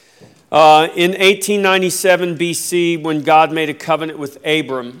In 1897 BC, when God made a covenant with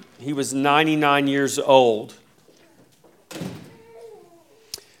Abram, he was 99 years old.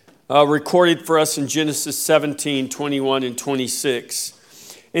 Recorded for us in Genesis 17, 21, and 26.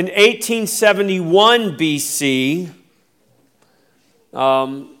 In 1871 BC,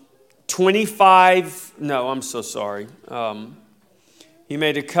 he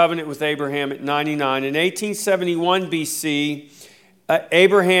made a covenant with Abraham at 99. In 1871 BC,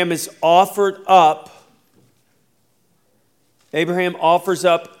 Abraham offers up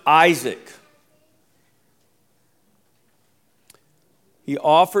Isaac. He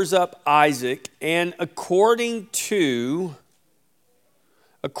offers up Isaac, and according to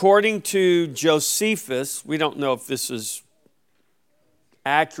Josephus, we don't know if this is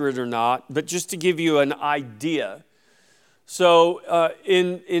accurate or not, but just to give you an idea. So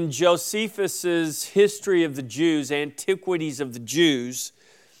in Josephus's History of the Jews, Antiquities of the Jews,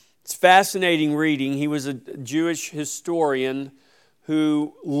 it's fascinating reading. He was a Jewish historian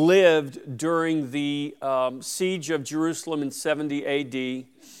who lived during the siege of Jerusalem in 70 A.D.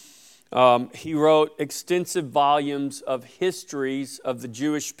 He wrote extensive volumes of histories of the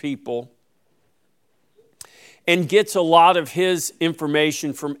Jewish people and gets a lot of his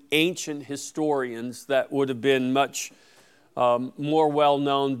information from ancient historians that would have been much more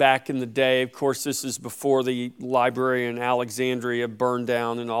well-known back in the day. Of course, this is before the library in Alexandria burned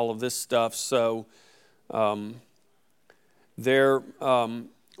down and all of this stuff. So there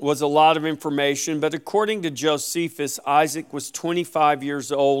was a lot of information. But according to Josephus, Isaac was 25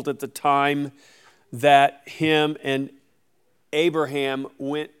 years old at the time that him and Abraham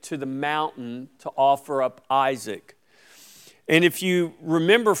went to the mountain to offer up Isaac. And if you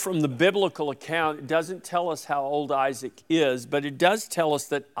remember from the biblical account, it doesn't tell us how old Isaac is, but it does tell us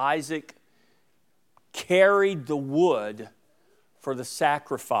that Isaac carried the wood for the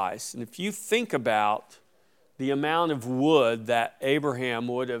sacrifice. And if you think about the amount of wood that Abraham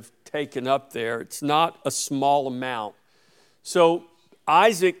would have taken up there, it's not a small amount. So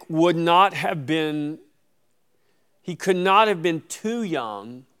Isaac could not have been too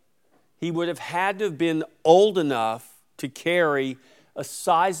young. He would have had to have been old enough to carry a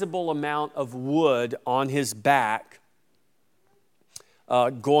sizable amount of wood on his back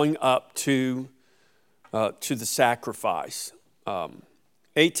going up to the sacrifice.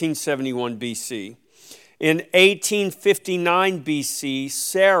 1871 BC. In 1859 BC,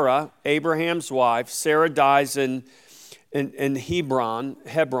 Sarah, Abraham's wife, Sarah dies in Hebron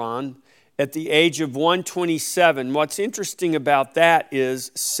at the age of 127. What's interesting about that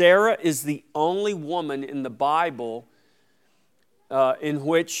is Sarah is the only woman in the Bible in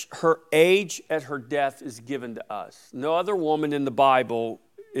which her age at her death is given to us. No other woman in the Bible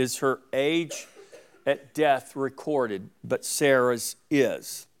is her age at death recorded, but Sarah's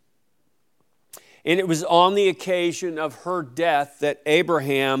is. And it was on the occasion of her death that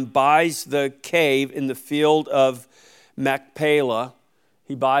Abraham buys the cave in the field of Machpelah.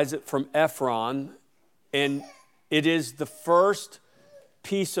 He buys it from Ephron, and it is the first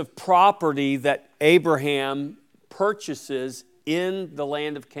piece of property that Abraham purchases in the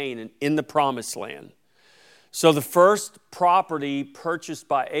land of Canaan, in the Promised Land. So the first property purchased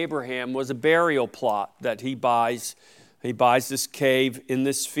by Abraham was a burial plot that he buys. He buys this cave in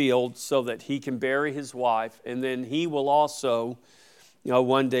this field so that he can bury his wife, and then he will also,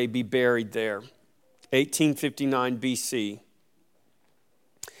 one day be buried there. 1859 BC.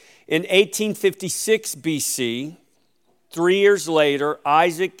 In 1856 BC, 3 years later,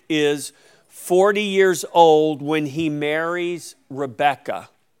 Isaac is 40 years old when he marries Rebekah.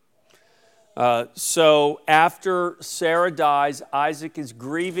 So after Sarah dies, Isaac is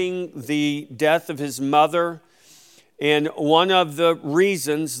grieving the death of his mother. And one of the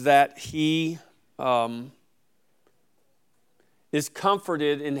reasons that he is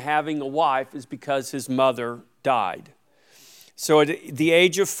comforted in having a wife is because his mother died. So at the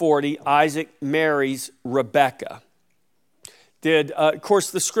age of 40, Isaac marries Rebekah. Of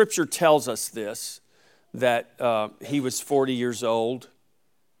course, the scripture tells us this, that he was 40 years old.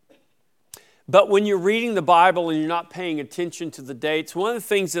 But when you're reading the Bible and you're not paying attention to the dates, one of the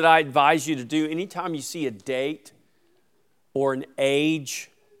things that I advise you to do, anytime you see a date or an age,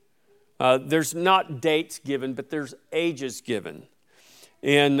 there's not dates given, but there's ages given.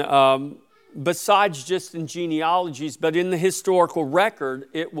 And besides just in genealogies, but in the historical record,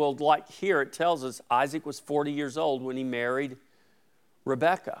 it will, like here, it tells us Isaac was 40 years old when he married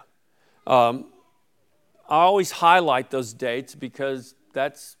Rebekah. I always highlight those dates because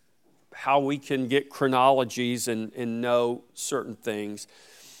that's how we can get chronologies and know certain things.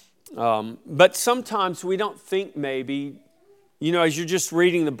 But sometimes we don't think maybe as you're just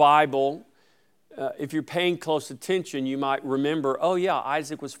reading the Bible, if you're paying close attention, you might remember, oh yeah,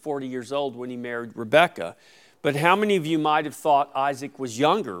 Isaac was 40 years old when he married Rebekah. But how many of you might have thought Isaac was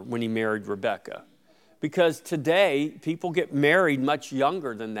younger when he married Rebekah? Because today, people get married much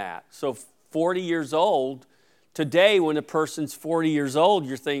younger than that. So 40 years old, today when a person's 40 years old,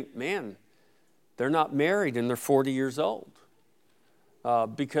 you think, man, they're not married and they're 40 years old.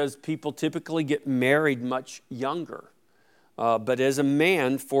 Because people typically get married much younger. But as a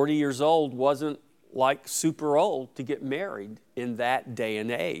man, 40 years old wasn't like super old to get married in that day and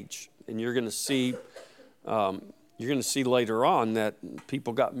age. And you're going to see later on that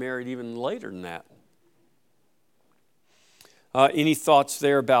people got married even later than that. Any thoughts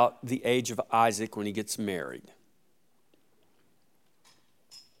there about the age of Isaac when he gets married?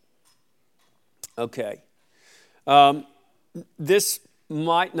 Okay. This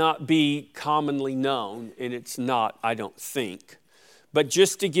might not be commonly known, and it's not, I don't think. But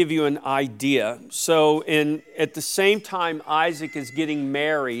just to give you an idea, so at the same time Isaac is getting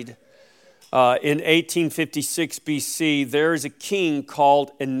married in 1856 BC, there is a king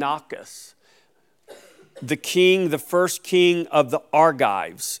called Inachus. The first king of the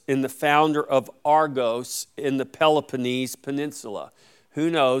Argives and the founder of Argos in the Peloponnese Peninsula. Who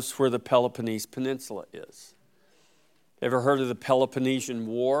knows where the Peloponnese Peninsula is? Ever heard of the Peloponnesian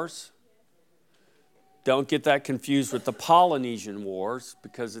Wars? Don't get that confused with the Polynesian Wars,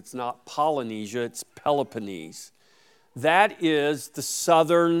 because it's not Polynesia, it's Peloponnese. That is the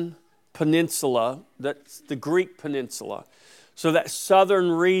southern peninsula, that's the Greek peninsula. So that southern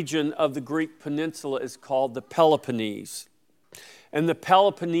region of the Greek peninsula is called the Peloponnese. And the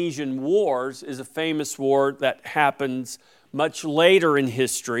Peloponnesian Wars is a famous war that happens much later in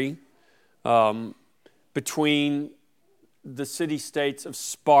history between the city-states of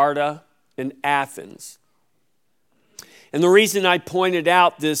Sparta and Athens. And the reason I pointed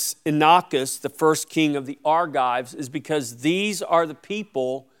out this Inachus, the first king of the Argives, is because these are the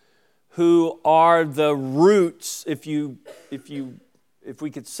people who are the roots, if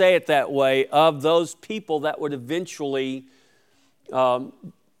we could say it that way, of those people that would eventually, that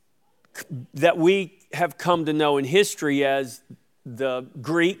we have come to know in history as the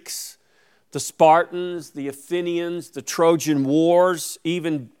Greeks, the Spartans, the Athenians, the Trojan Wars,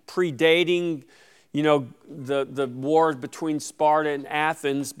 even predating, the wars between Sparta and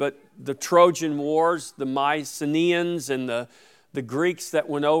Athens, but the Trojan Wars, the Mycenaeans and the Greeks that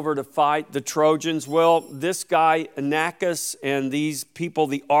went over to fight the Trojans. Well, this guy, Inachus, and these people,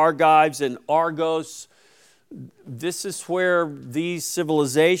 the Argives and Argos, this is where these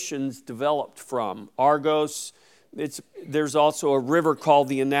civilizations developed from. Argos, there's also a river called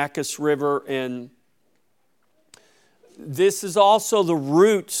the Inachus River, and this is also the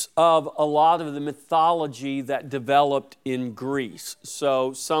roots of a lot of the mythology that developed in Greece.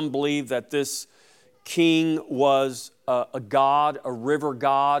 So some believe that this king was a god, a river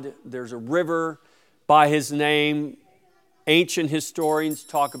god. There's a river by his name. Ancient historians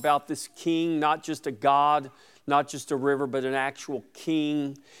talk about this king, not just a god, not just a river, but an actual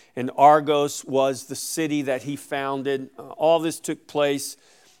king. And Argos was the city that he founded. All this took place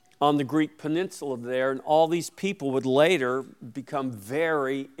on the Greek peninsula there, and all these people would later become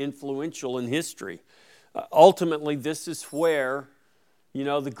very influential in history. Ultimately, this is where,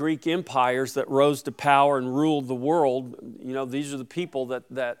 the Greek empires that rose to power and ruled the world, these are the people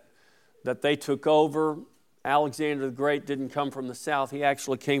that they took over. Alexander the Great didn't come from the south, he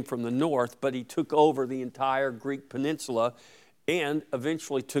actually came from the north, but he took over the entire Greek peninsula and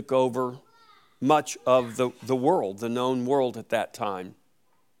eventually took over much of the world, the known world at that time.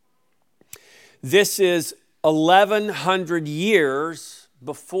 This is 1,100 years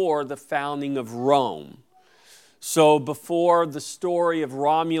before the founding of Rome. So before the story of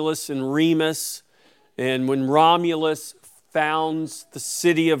Romulus and Remus, and when Romulus founds the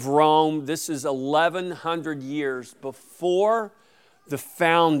city of Rome, this is 1,100 years before the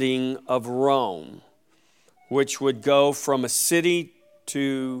founding of Rome, which would go from a city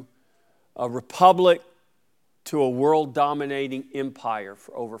to a republic to a world-dominating empire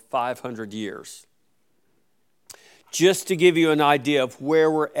for over 500 years. Just to give you an idea of where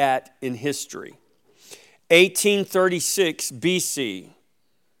we're at in history. 1836 BC.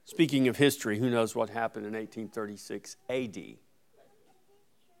 Speaking of history, who knows what happened in 1836 AD?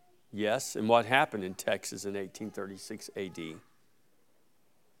 Yes, and what happened in Texas in 1836 AD?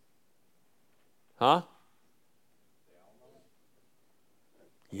 Huh?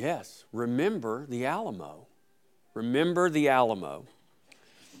 Yes, remember the Alamo. Remember the Alamo.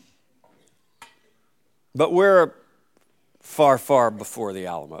 But we're far, far before the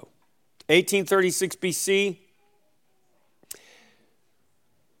Alamo. 1836 BC,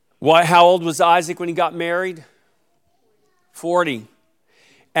 How old was Isaac when he got married? 40.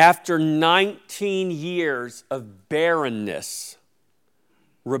 After 19 years of barrenness,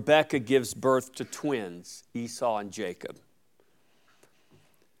 Rebekah gives birth to twins, Esau and Jacob.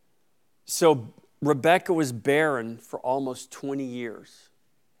 So Rebekah was barren for almost 20 years.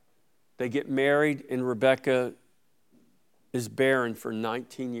 They get married, and Rebekah is barren for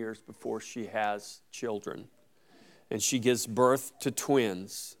 19 years before she has children. And she gives birth to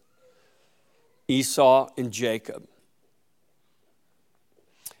twins, Esau and Jacob.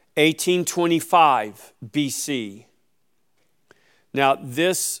 1825 BC. Now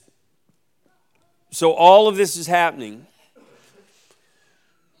so all of this is happening.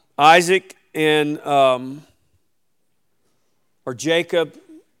 Isaac and,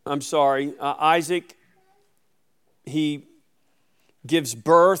 Isaac, he gives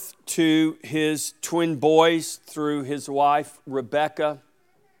birth to his twin boys through his wife, Rebekah,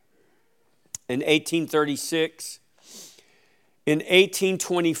 in 1836. In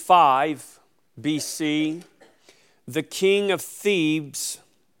 1825 BC, the king of Thebes,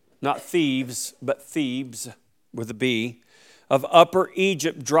 not Thieves, but Thebes with a B, of Upper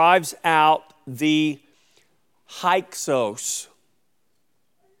Egypt drives out the Hyksos.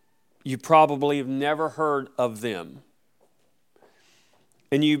 You probably have never heard of them.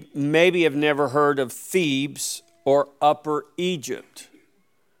 And you maybe have never heard of Thebes or Upper Egypt.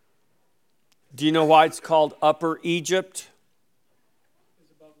 Do you know why it's called Upper Egypt?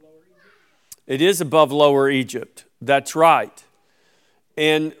 It is above Lower Egypt. That's right.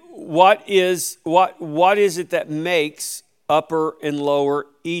 And what is it that makes Upper and Lower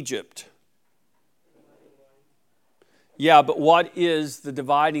Egypt? Yeah, but what is the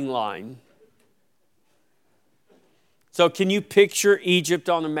dividing line? So can you picture Egypt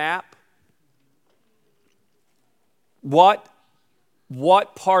on a map? What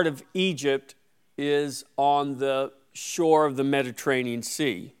part of Egypt is on the shore of the Mediterranean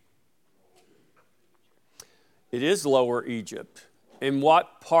Sea? It is Lower Egypt. In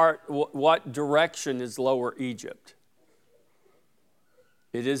what direction is Lower Egypt?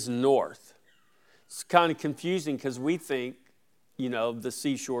 It is north. It's kind of confusing because we think, the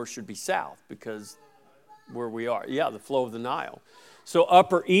seashore should be south because where we are. Yeah, the flow of the Nile. So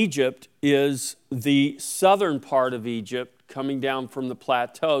Upper Egypt is the southern part of Egypt coming down from the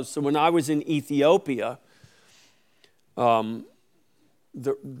plateaus. So when I was in Ethiopia, the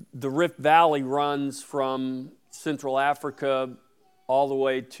Rift Valley runs from Central Africa all the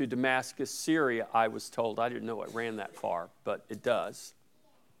way to Damascus, Syria, I was told. I didn't know it ran that far, but it does.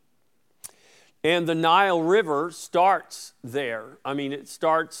 And the Nile River starts there. It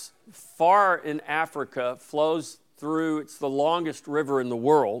starts far in Africa, flows through, it's the longest river in the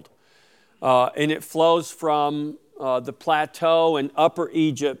world, and it flows from the plateau in Upper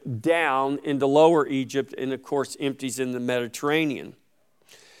Egypt down into Lower Egypt, and of course empties in the Mediterranean.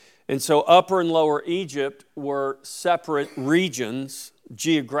 And so Upper and Lower Egypt were separate regions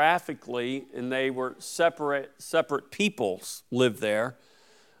geographically, and they were separate peoples lived there.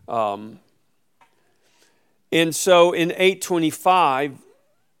 And so in 825,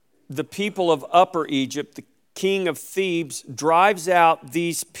 the people of Upper Egypt, the king of Thebes, drives out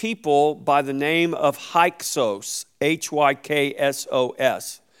these people by the name of Hyksos,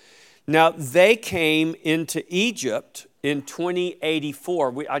 Hyksos. Now, they came into Egypt in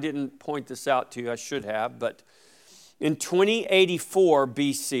 2084. I didn't point this out to you, I should have, but in 2084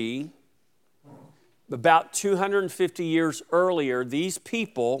 BC, about 250 years earlier, these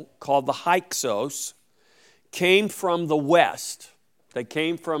people, called the Hyksos, came from the west. They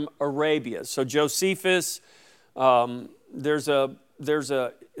came from Arabia. So Josephus, there's a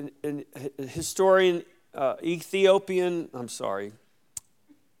historian,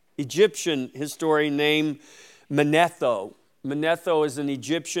 Egyptian historian named Manetho. Manetho is an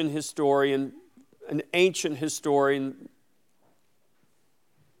Egyptian historian, an ancient historian.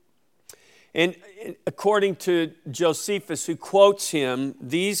 And according to Josephus, who quotes him,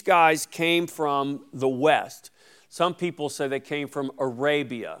 these guys came from the west. Some people say they came from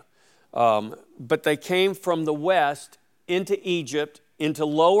Arabia. But they came from the west into Egypt, into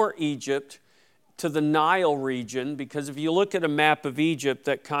Lower Egypt, to the Nile region. Because if you look at a map of Egypt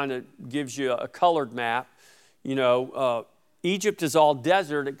that kind of gives you a colored map, Egypt is all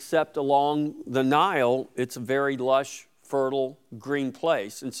desert except along the Nile. It's a very lush, fertile, green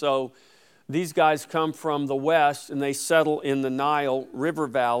place. And so these guys come from the west and they settle in the Nile River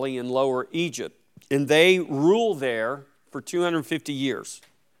Valley in Lower Egypt. And they rule there for 250 years.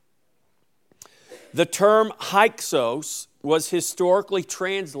 The term Hyksos was historically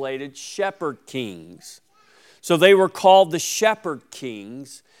translated shepherd kings. So they were called the shepherd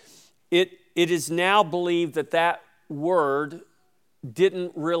kings. it is now believed that that word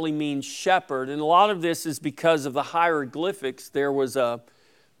didn't really mean shepherd, and a lot of this is because of the hieroglyphics. There was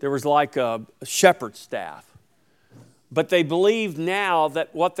like a shepherd's staff. But they believe now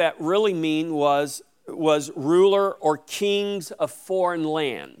that what that really mean was ruler or kings of foreign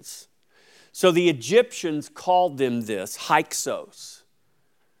lands. So the Egyptians called them this, Hyksos.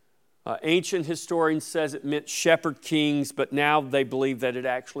 Ancient historians says it meant shepherd kings, but now they believe that it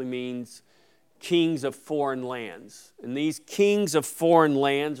actually means kings of foreign lands. And these kings of foreign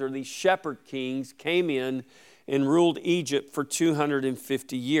lands, or these shepherd kings, came in and ruled Egypt for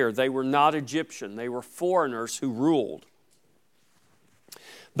 250 years. They were not Egyptian. They were foreigners who ruled.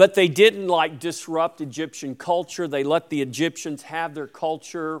 But they didn't disrupt Egyptian culture. They let the Egyptians have their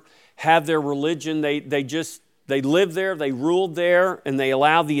culture, have their religion. They lived there, they ruled there, and they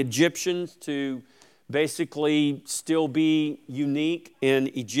allowed the Egyptians to basically still be unique in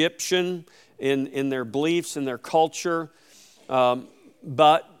Egyptian, in their beliefs and their culture.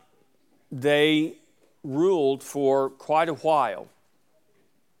 But they ruled for quite a while.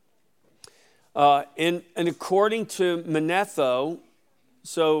 And according to Manetho,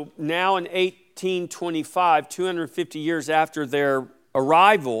 so now in 1825, 250 years after their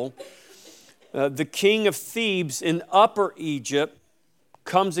arrival, the king of Thebes in Upper Egypt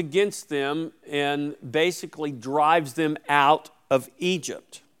comes against them and basically drives them out of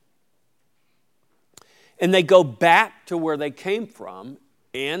Egypt. And they go back to where they came from,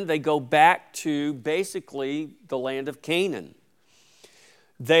 and they go back to basically the land of Canaan.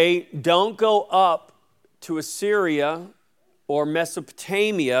 They don't go up to Assyria or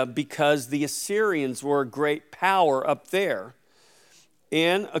Mesopotamia because the Assyrians were a great power up there.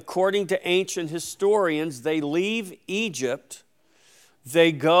 And according to ancient historians, they leave Egypt,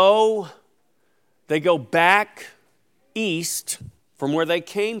 they go back east from where they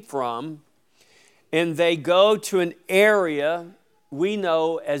came from, and they go to an area we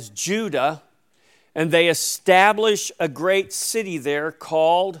know as Judah, and they establish a great city there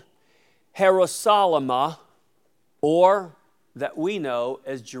called Jerusalem, or that we know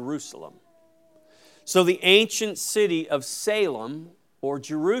as Jerusalem. So the ancient city of Salem, or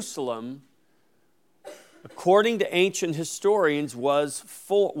Jerusalem, according to ancient historians, was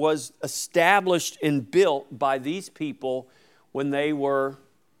established and built by these people when they were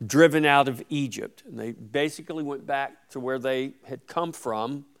driven out of Egypt. And they basically went back to where they had come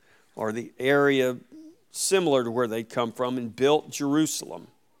from, or the area similar to where they'd come from, and built Jerusalem.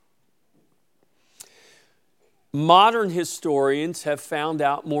 Modern historians have found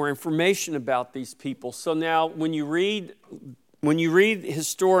out more information about these people. So now when you read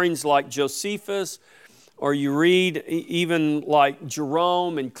historians like Josephus, or you read even like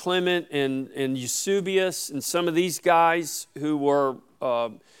Jerome and Clement and Eusebius and some of these guys who were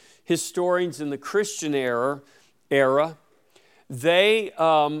historians in the Christian era, they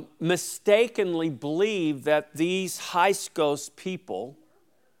mistakenly believe that these Hyksos people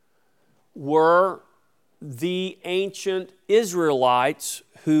were the ancient Israelites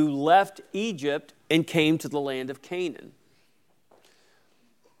who left Egypt and came to the land of Canaan.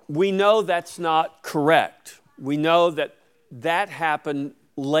 We know that's not correct. We know that that happened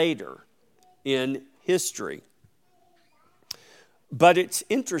later in history. But it's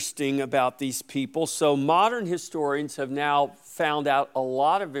interesting about these people. So modern historians have now found out a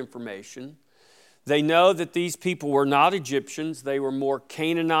lot of information. They know that these people were not Egyptians. They were more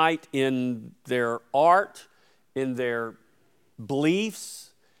Canaanite in their art, in their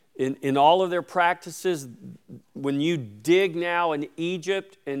beliefs, in all of their practices. When you dig now in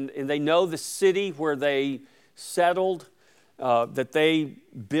Egypt, and they know the city where they settled, that they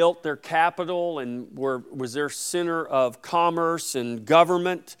built their capital and was their center of commerce and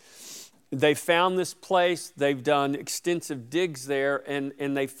government. They found this place. They've done extensive digs there,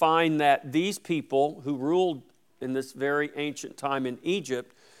 and they find that these people who ruled in this very ancient time in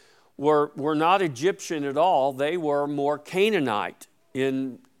Egypt were not Egyptian at all. They were more Canaanite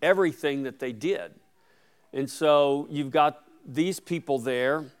in everything that they did. And so you've got these people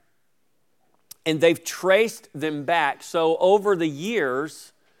there, and they've traced them back. So over the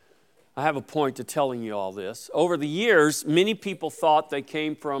years, I have a point to telling you all this. Over the years, many people thought they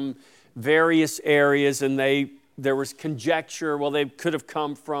came from various areas, and there was conjecture, well, they could have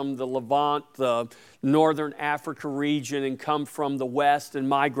come from the Levant, the northern Africa region, and come from the west and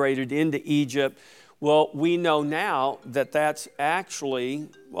migrated into Egypt. Well, we know now that that's actually,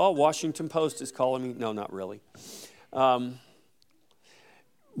 Washington Post is calling me. No, not really.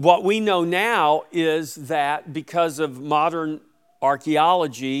 What we know now is that because of modern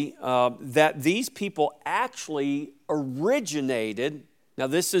archaeology, that these people actually originated, now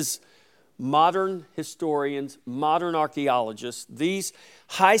this is modern historians, modern archaeologists, these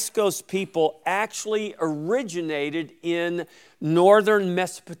Hyksos people actually originated in northern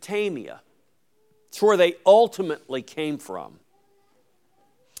Mesopotamia. It's where they ultimately came from.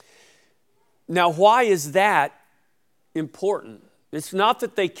 Now, why is that important? It's not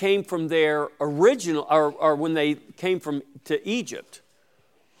that they came from their original, or when they came to Egypt.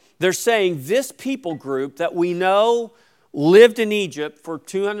 They're saying this people group that we know lived in Egypt for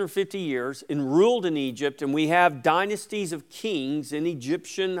 250 years and ruled in Egypt, and we have dynasties of kings in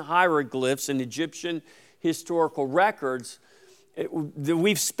Egyptian hieroglyphs and Egyptian historical records.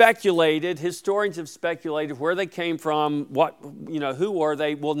 We've speculated, historians have speculated where they came from, who were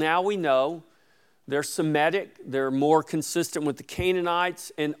they? Well, now we know. They're Semitic, they're more consistent with the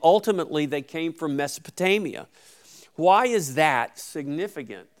Canaanites, and ultimately they came from Mesopotamia. Why is that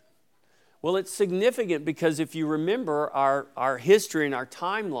significant? Well, it's significant because if you remember our history and our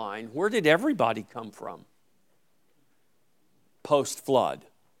timeline, where did everybody come from post-flood?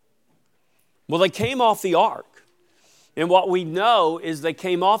 Well, they came off the ark. And what we know is they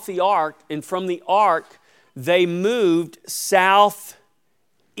came off the ark, and from the ark, they moved southeast.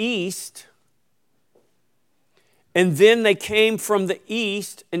 And then they came from the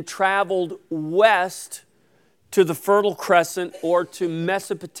east and traveled west to the Fertile Crescent or to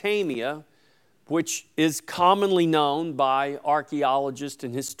Mesopotamia, which is commonly known by archaeologists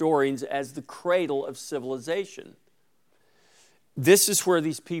and historians as the cradle of civilization. This is where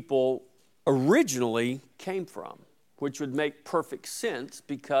these people originally came from, which would make perfect sense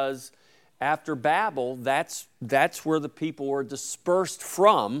because after Babel, that's where the people were dispersed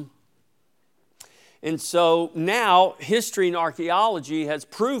from. And so now history and archaeology has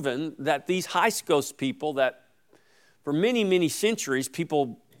proven that these Hyksos people that for many, many centuries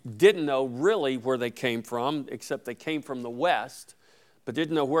people didn't know really where they came from, except they came from the west, but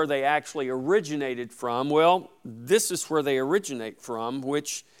didn't know where they actually originated from. Well, this is where they originate from,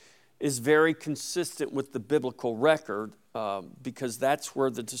 which is very consistent with the biblical record because that's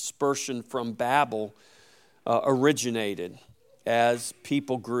where the dispersion from Babel originated as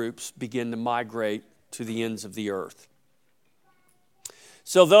people groups begin to migrate to the ends of the earth.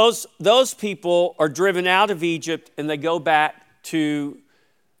 So those people are driven out of Egypt and they go back to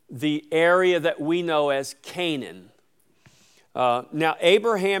the area that we know as Canaan. Now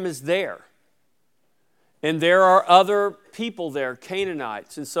Abraham is there. And there are other people there,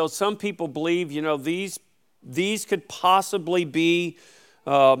 Canaanites. And so some people believe, these could possibly be,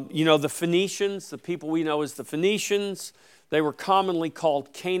 the Phoenicians, the people we know as the Phoenicians. They were commonly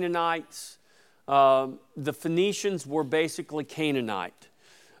called Canaanites. The Phoenicians were basically Canaanite.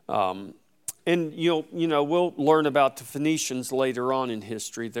 And we'll learn about the Phoenicians later on in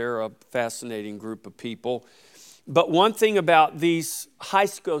history. They're a fascinating group of people. But one thing about these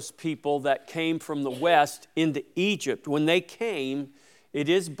Hyksos people that came from the west into Egypt, when they came, it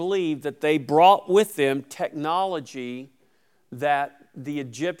is believed that they brought with them technology that the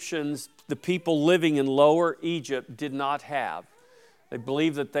Egyptians, the people living in Lower Egypt, did not have. They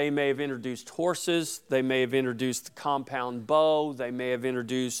believe that they may have introduced horses, they may have introduced the compound bow, they may have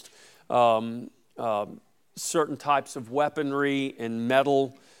introduced certain types of weaponry and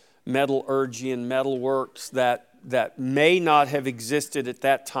metallurgy and metalworks that may not have existed at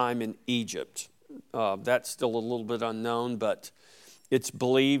that time in Egypt. That's still a little bit unknown, but it's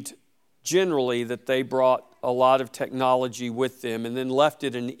believed generally that they brought a lot of technology with them and then left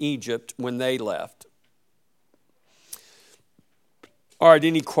it in Egypt when they left. All right,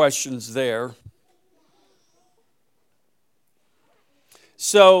 any questions there?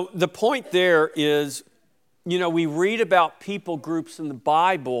 So the point there is, we read about people groups in the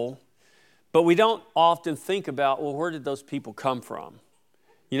Bible, but we don't often think about, well, where did those people come from?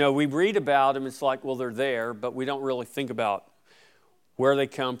 We read about them, it's like, well, they're there, but we don't really think about where they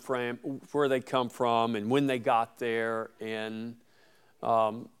come from, and when they got there. And,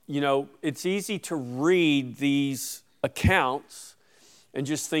 it's easy to read these accounts and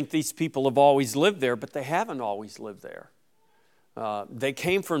just think these people have always lived there, but they haven't always lived there. They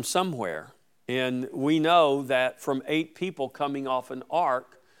came from somewhere. And we know that from 8 people coming off an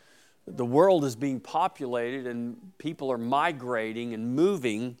ark, the world is being populated and people are migrating and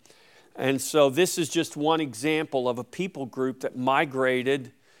moving. And so this is just one example of a people group that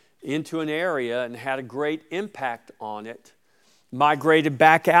migrated into an area and had a great impact on it, migrated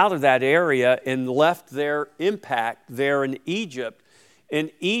back out of that area and left their impact there in Egypt. In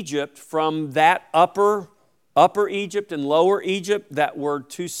Egypt, from that upper Egypt and lower Egypt that were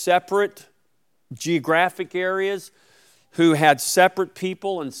 2 separate geographic areas who had separate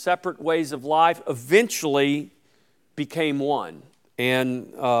people and separate ways of life, eventually became one.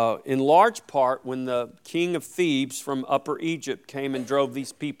 And in large part, when the king of Thebes from Upper Egypt came and drove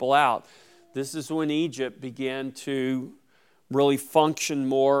these people out, this is when Egypt began to really function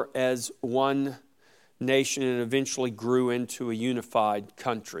more as one nation and eventually grew into a unified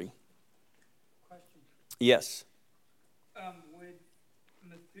country. Question. Yes. Would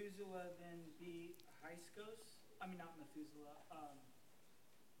Methuselah then be Hyksos? I mean, not Methuselah.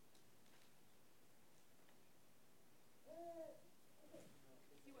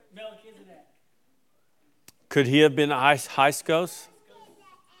 Melchizedek. Could he have been Hyksos?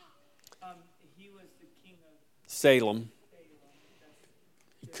 He was the king of Salem.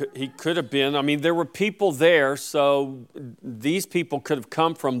 Salem. He could have been. I mean, there were people there, so these people could have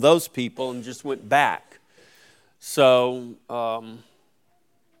come from those people and just went back. So,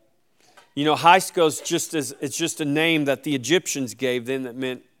 Hyksos it's just a name that the Egyptians gave them that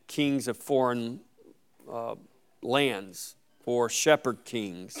meant kings of foreign lands or shepherd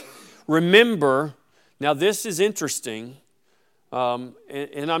kings. Remember, now this is interesting,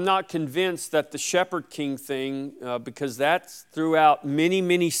 and I'm not convinced that the shepherd king thing, because that's throughout many,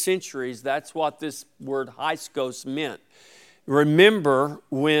 many centuries, that's what this word Hyksos meant. Remember,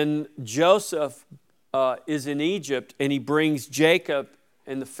 when Joseph is in Egypt and he brings Jacob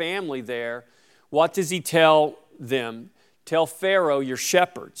and the family there, what does he tell them? Tell Pharaoh, you're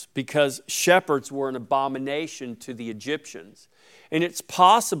shepherds, because shepherds were an abomination to the Egyptians. And it's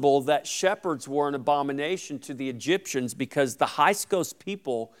possible that shepherds were an abomination to the Egyptians because the Hyksos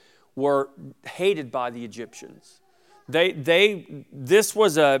people were hated by the Egyptians. This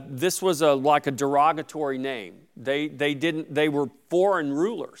was like a derogatory name. They were foreign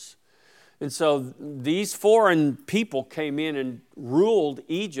rulers. And so these foreign people came in and ruled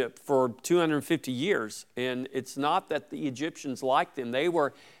Egypt for 250 years. And it's not that the Egyptians liked them. They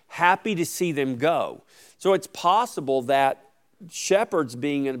were happy to see them go. So it's possible that shepherds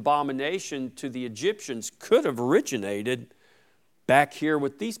being an abomination to the Egyptians could have originated back here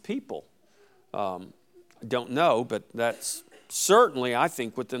with these people. I don't know, but that's certainly, I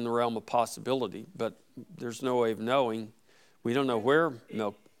think, within the realm of possibility. But there's no way of knowing. We don't know where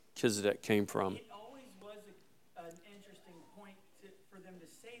Melchizedek came from. It always was an interesting point for them to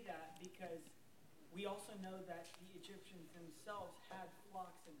say that, because we also know that the Egyptians themselves had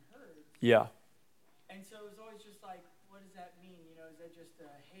flocks and herds. Yeah. And so it was always just like, what does that mean? You know, is that just a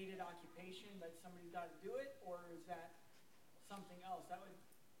hated occupation that somebody's got to do it, or is that something else?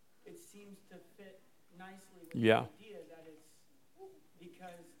 It seems to fit nicely with the idea that it's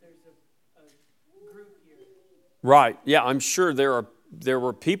because there's a group here. Right. Yeah, I'm sure there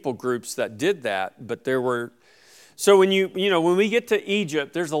were people groups that did that, but there were. So when when we get to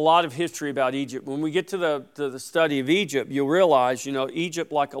Egypt, there's a lot of history about Egypt. When we get to the study of Egypt, you'll realize,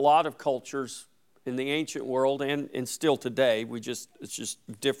 Egypt, like a lot of cultures in the ancient world and still today, it's just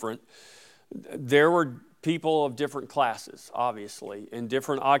different. There were people of different classes, obviously, and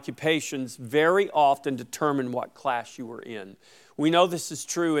different occupations very often determine what class you were in. We know this is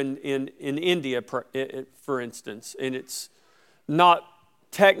true in India, for instance, and it's not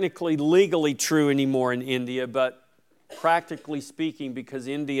technically legally true anymore in India, but practically speaking, because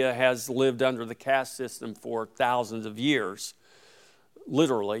India has lived under the caste system for thousands of years,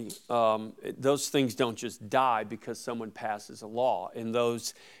 literally, those things don't just die because someone passes a law. And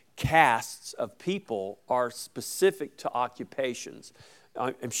those castes of people are specific to occupations.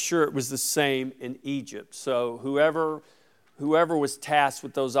 I'm sure it was the same in Egypt. So whoever was tasked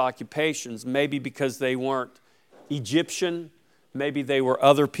with those occupations, maybe because they weren't Egyptian, maybe they were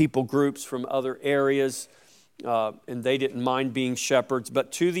other people groups from other areas, and they didn't mind being shepherds.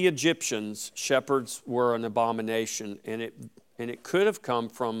 But to the Egyptians, shepherds were an abomination, and it could have come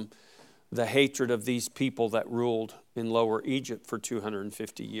from the hatred of these people that ruled in Lower Egypt for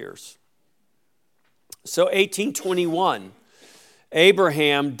 250 years. So 1821,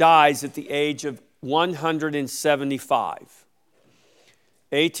 Abraham dies at the age of 175.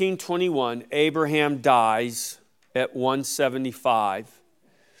 1821, Abraham dies at 175.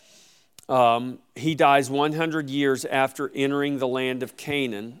 He dies 100 years after entering the land of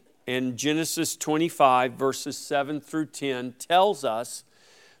Canaan. And Genesis 25, verses 7 through 10, tells us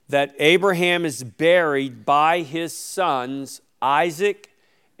that Abraham is buried by his sons Isaac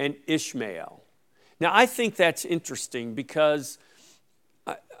and Ishmael. Now, I think that's interesting because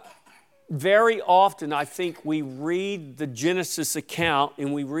very often I think we read the Genesis account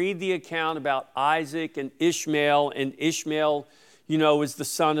and we read the account about Isaac and Ishmael Ishmael, is the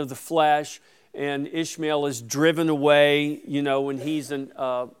son of the flesh, and Ishmael is driven away, when he's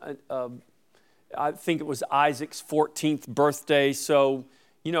I think it was Isaac's 14th birthday. So,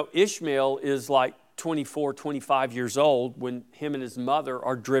 Ishmael is like 24, 25 years old when him and his mother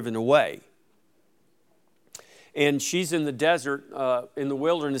are driven away. And she's in the desert, in the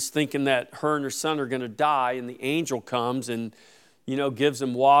wilderness, thinking that her and her son are going to die, and the angel comes and, gives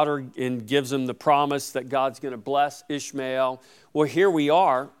them water and gives them the promise that God's going to bless Ishmael. Well, here we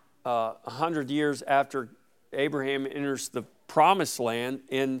are, 100 years after Abraham enters the promised land,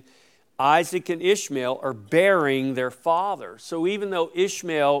 and Isaac and Ishmael are burying their father. So even though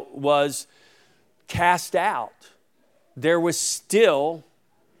Ishmael was cast out, there was still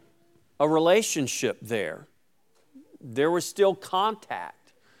a relationship there. There was still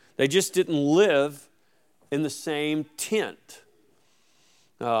contact. They just didn't live in the same tent.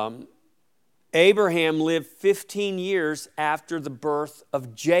 Abraham lived 15 years after the birth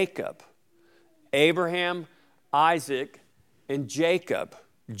of Jacob. Abraham, Isaac, and Jacob.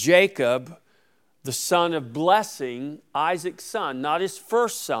 Jacob, the son of blessing, Isaac's son, not his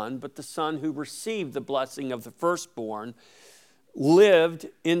first son, but the son who received the blessing of the firstborn, lived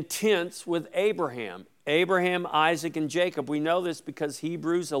in tents with Abraham. Abraham, Isaac, and Jacob. We know this because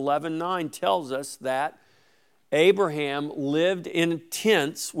Hebrews 11:9 tells us that Abraham lived in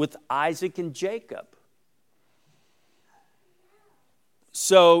tents with Isaac and Jacob.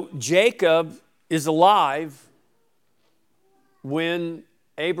 So Jacob is alive when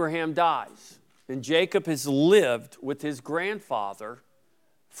Abraham dies. And Jacob has lived with his grandfather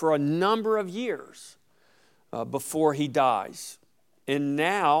for a number of years before he dies. And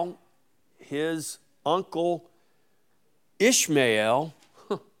now his uncle Ishmael,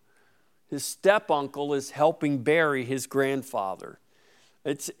 his step-uncle, is helping bury his grandfather.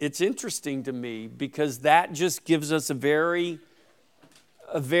 It's interesting to me because that just gives us a very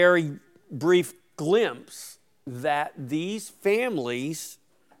brief glimpse that these families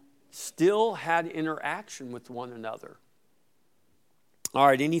still had interaction with one another. All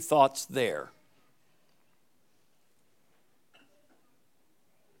right, any thoughts there?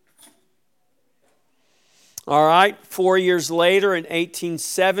 All right, 4 years later in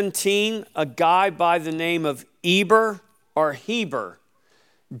 1817, a guy by the name of Heber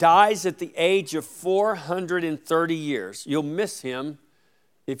dies at the age of 430 years. You'll miss him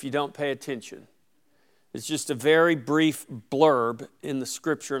if you don't pay attention. It's just a very brief blurb in the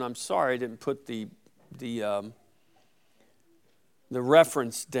scripture, and I'm sorry I didn't put the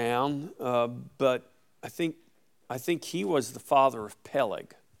reference down, but I think he was the father of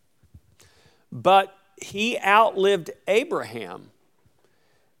Peleg. But he outlived Abraham,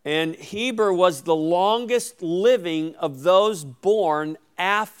 and Heber was the longest living of those born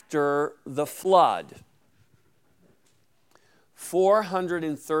after the flood.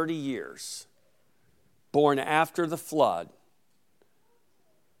 430 years. Born after the flood.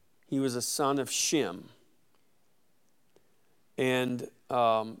 He was a son of Shem and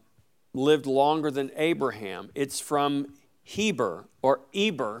lived longer than Abraham. It's from Heber or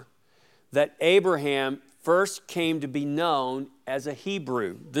Eber that Abraham first came to be known as a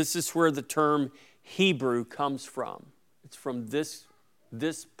Hebrew. This is where the term Hebrew comes from. It's from this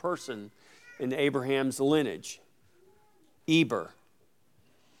person in Abraham's lineage, Eber.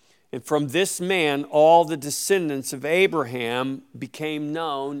 And from this man, all the descendants of Abraham became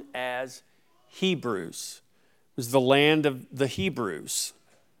known as Hebrews. It was the land of the Hebrews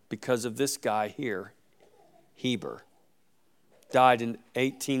because of this guy here, Heber. Died in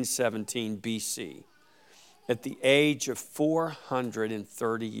 1817 BC at the age of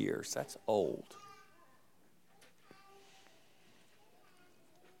 430 years. That's old.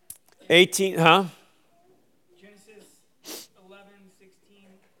 Genesis 11:16,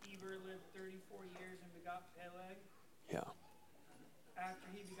 Heber lived 34 years and begot Peleg. Yeah.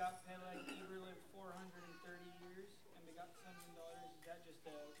 After he begot Peleg, Heber lived 430 years and begot sons and daughters.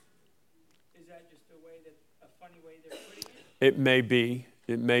 Is that just a funny way they're putting it? It may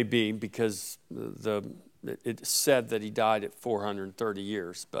be because it said that he died at 430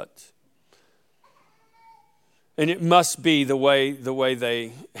 years, and it must be the way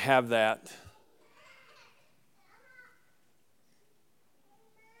they have that.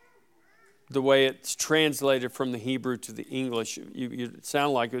 The way it's translated from the Hebrew to the English, it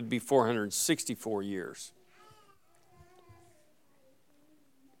sound like it would be 464 years.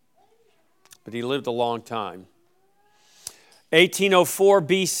 But he lived a long time. 1804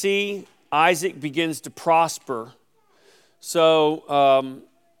 BC, Isaac begins to prosper. So, I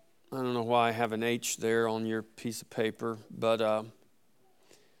don't know why I have an H there on your piece of paper, but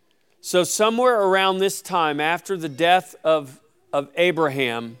so somewhere around this time, after the death of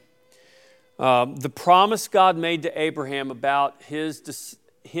Abraham, the promise God made to Abraham about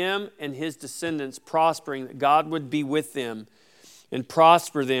him and his descendants prospering, that God would be with them, and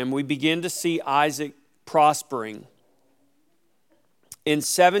prosper them, we begin to see Isaac prospering. In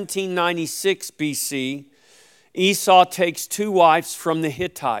 1796 BC, Esau takes 2 wives from the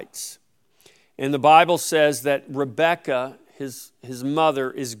Hittites. And the Bible says that Rebekah, his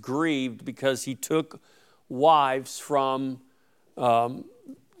mother, is grieved because he took wives from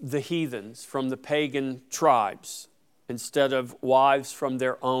the heathens, from the pagan tribes, instead of wives from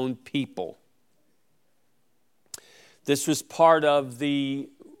their own people. This was part of the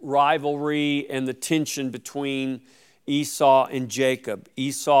rivalry and the tension between Esau and Jacob.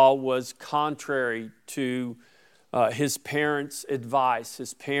 Esau was contrary to his parents' advice,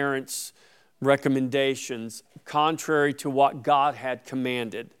 his parents' recommendations, contrary to what God had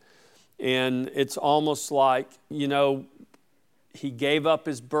commanded. And it's almost like, he gave up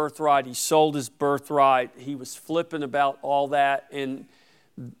his birthright, he sold his birthright, he was flippant about all that, and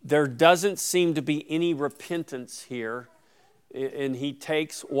there doesn't seem to be any repentance here, and he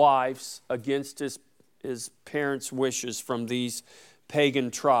takes wives against his parents' wishes from these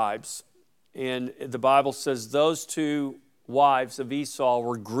pagan tribes. And the Bible says those 2 wives of Esau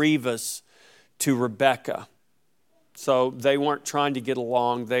were grievous to Rebekah. So they weren't trying to get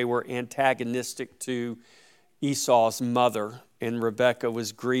along, they were antagonistic to Esau's mother, and Rebekah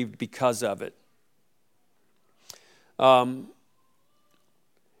was grieved because of it.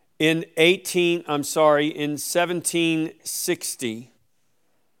 In 1760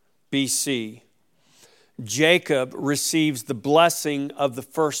 BC, Jacob receives the blessing of the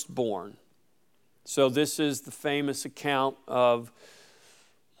firstborn. So this is the famous account of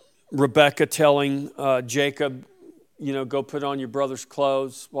Rebekah telling Jacob, go put on your brother's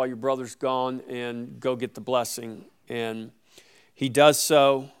clothes while your brother's gone and go get the blessing. And he does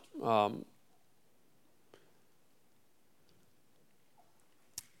so.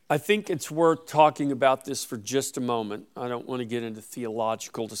 I think it's worth talking about this for just a moment. I don't want to get into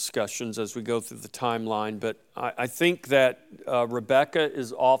theological discussions as we go through the timeline, but I think that Rebekah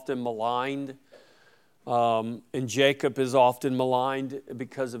is often maligned, and Jacob is often maligned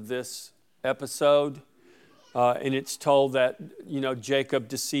because of this episode. And it's told that, Jacob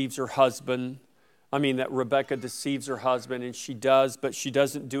deceives her husband. That Rebekah deceives her husband, and she does, but she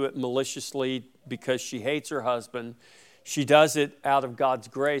doesn't do it maliciously because she hates her husband. She does it out of God's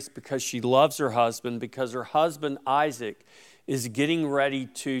grace because she loves her husband, because her husband, Isaac, is getting ready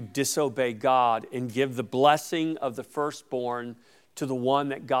to disobey God and give the blessing of the firstborn to the one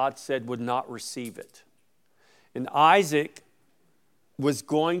that God said would not receive it. And Isaac was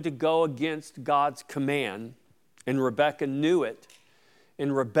going to go against God's command, and Rebekah knew it.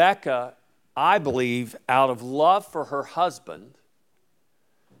 And Rebekah, I believe, out of love for her husband,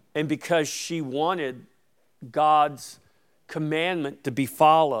 and because she wanted God's commandment to be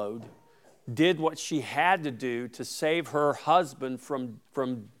followed, did what she had to do to save her husband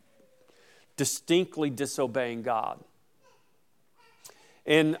from distinctly disobeying God.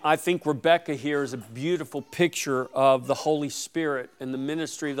 And I think Rebekah here is a beautiful picture of the Holy Spirit and the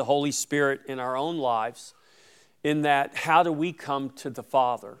ministry of the Holy Spirit in our own lives, in that how do we come to the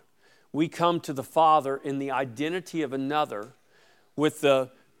Father? We come to the Father in the identity of another, with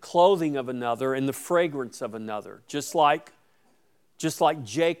the clothing of another and the fragrance of another. Just like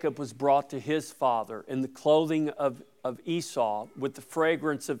Jacob was brought to his father in the clothing of Esau, with the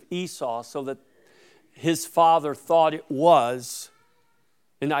fragrance of Esau, so that his father thought it was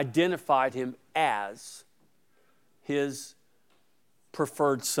and identified him as his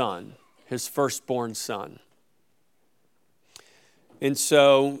preferred son, his firstborn son. And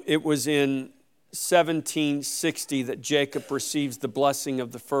so it was in 1760 that Jacob receives the blessing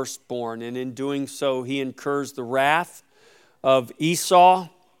of the firstborn, and in doing so he incurs the wrath of Esau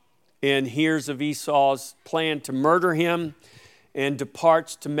and hears of Esau's plan to murder him and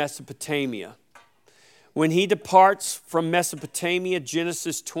departs to Mesopotamia. When he departs from Mesopotamia,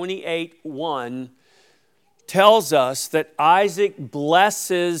 Genesis 28:1 tells us that Isaac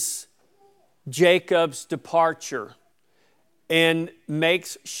blesses Jacob's departure and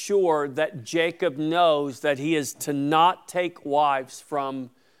makes sure that Jacob knows that he is to not take wives from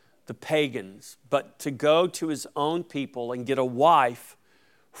the pagans, but to go to his own people and get a wife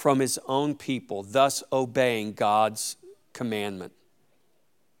from his own people, thus obeying God's commandment.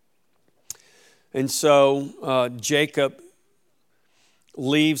 And so Jacob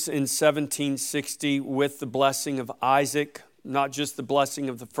leaves in 1760 with the blessing of Isaac, not just the blessing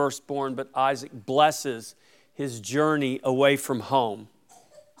of the firstborn, but Isaac blesses his journey away from home.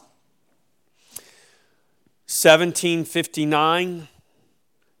 1759,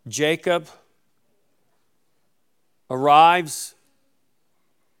 Jacob arrives.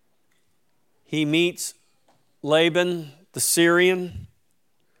 He meets Laban, the Syrian.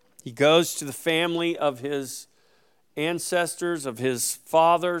 He goes to the family of his ancestors, of his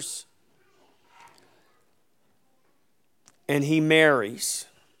fathers, and he marries.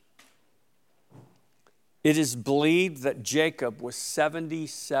 It is believed that Jacob was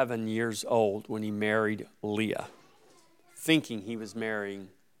 77 years old when he married Leah, thinking he was marrying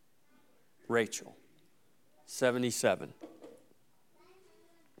Rachel. 77.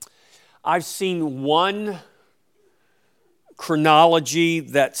 I've seen one chronology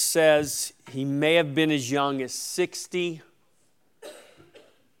that says he may have been as young as 60.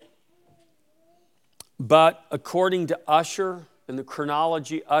 But according to Usher, and the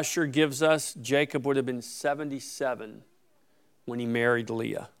chronology Usher gives us, Jacob would have been 77 when he married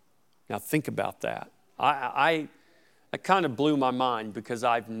Leah. Now think about that. I kind of blew my mind because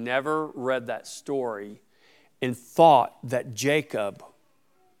I've never read that story and thought that Jacob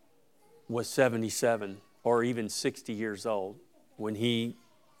was 77 or even 60 years old when he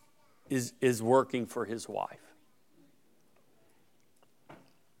is working for his wife.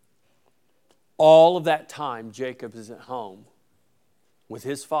 All of that time, Jacob is at home with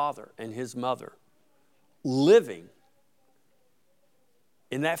his father and his mother, living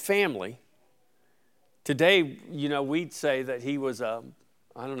in that family. Today, we'd say that he was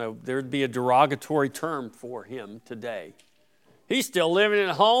there'd be a derogatory term for him today. He's still living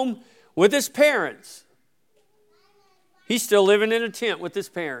at home with his parents. He's still living in a tent with his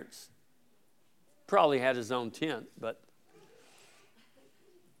parents. Probably had his own tent, but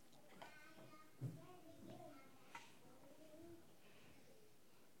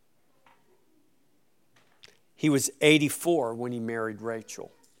he was 84 when he married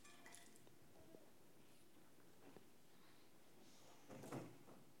Rachel.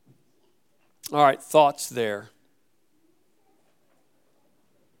 All right, thoughts there?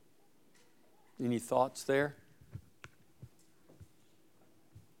 Any thoughts there?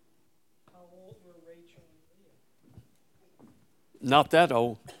 How old were Rachel and Leah? Not that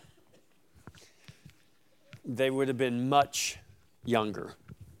old. They would have been much younger.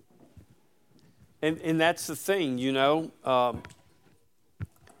 And that's the thing,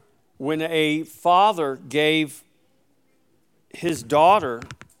 when a father gave his daughter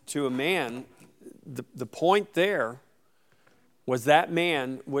to a man, the point there was that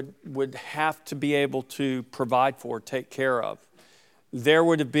man would have to be able to provide for, take care of. There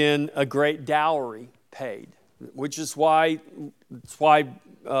would have been a great dowry paid, which is why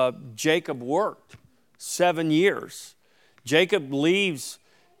Jacob worked 7 years. Jacob leaves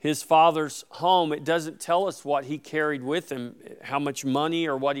his father's home. It doesn't tell us what he carried with him, how much money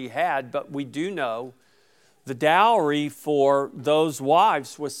or what he had, but we do know the dowry for those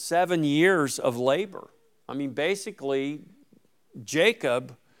wives was 7 years of labor. I mean, basically,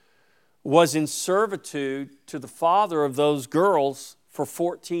 Jacob was in servitude to the father of those girls for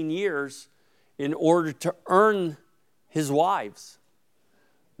 14 years in order to earn his wives.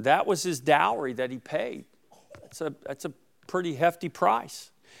 That was his dowry that he paid. That's a pretty hefty price.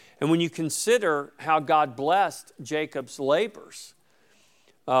 And when you consider how God blessed Jacob's labors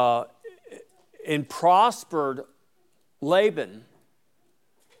and prospered Laban,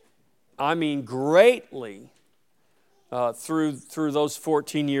 greatly through those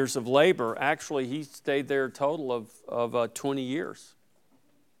 14 years of labor. Actually, he stayed there a total of 20 years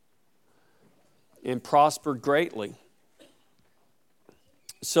and prospered greatly.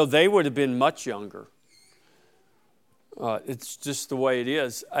 So they would have been much younger. It's just the way it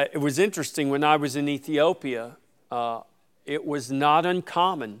is. It was interesting when I was in Ethiopia. It was not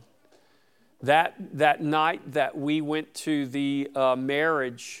uncommon that night that we went to the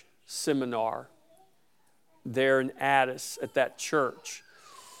marriage seminar there in Addis at that church.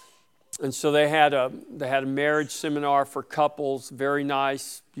 And so they had a marriage seminar for couples, very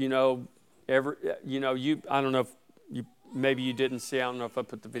nice. I don't know if maybe you didn't see. I don't know if I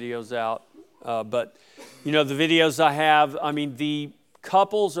put the videos out. But, the videos I have, the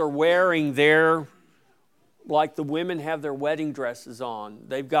couples are wearing like the women have their wedding dresses on.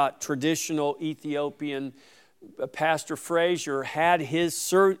 They've got traditional Ethiopian. Pastor Frazier had his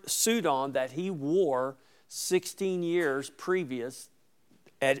suit on that he wore 16 years previous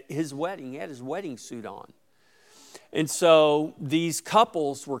at his wedding. He had his wedding suit on. And so these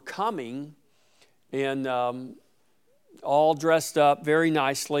couples were coming and all dressed up very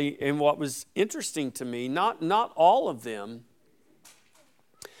nicely. And what was interesting to me, not all of them,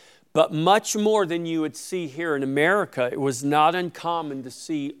 but much more than you would see here in America, it was not uncommon to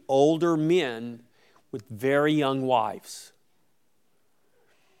see older men with very young wives.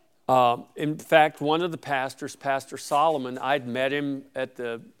 In fact, one of the pastors, Pastor Solomon, I'd met him at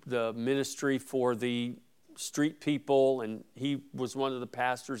the ministry for the street people, and he was one of the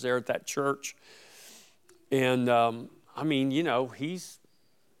pastors there at that church. And I mean, you know,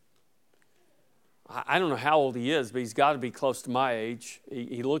 I don't know how old he is, but he's got to be close to my age.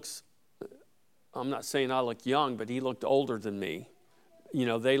 He looks, I'm not saying I look young, but he looked older than me. You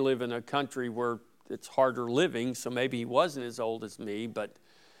know, they live in a country where it's harder living, so maybe he wasn't as old as me. But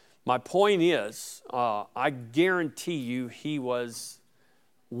my point is, I guarantee you he was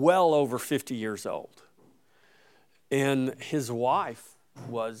well over 50 years old. And his wife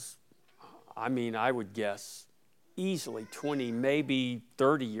was, I mean, I would guess easily 20, maybe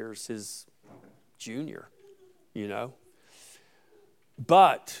 30 years his junior, you know.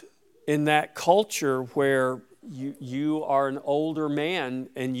 But in that culture where you are an older man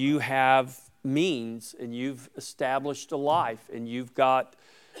and you have means and you've established a life and you've got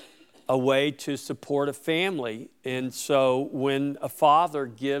a way to support a family. And so when a father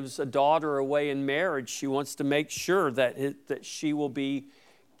gives a daughter away in marriage, she wants to make sure that she will be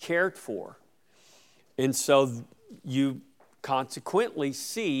cared for. And so you consequently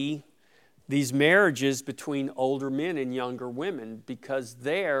see these marriages between older men and younger women, because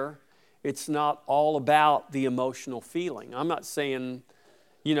there it's not all about the emotional feeling. I'm not saying,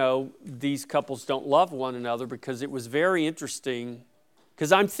 you know, these couples don't love one another, because it was very interesting,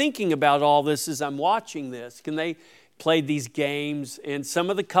 because I'm thinking about all this as I'm watching this. Can they played these games, and some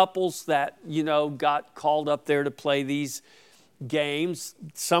of the couples that, you know, got called up there to play these games,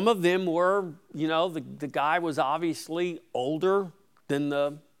 some of them were, you know, the guy was obviously older than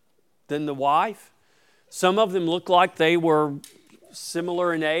the wife. Some of them looked like they were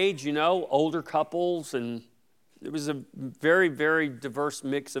similar in age, you know, older couples, and it was a very, very diverse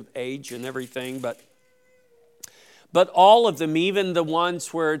mix of age and everything. But all of them, even the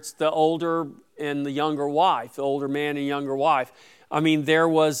ones where it's the older and the younger wife, the older man and younger wife, I mean, there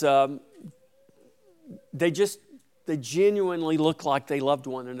was, they genuinely looked like they loved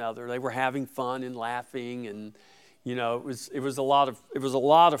one another. They were having fun and laughing, and you know, it was a lot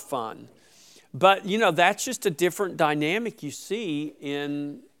of fun. But you know, that's just a different dynamic you see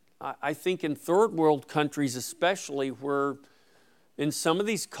in, I think, in third world countries especially, where in some of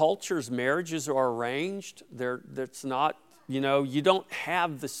these cultures marriages are arranged. That's not, you know, you don't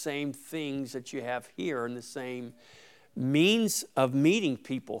have the same things that you have here and the same means of meeting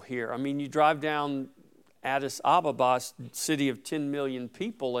people here. I mean, you drive down Addis Ababa, city of 10 million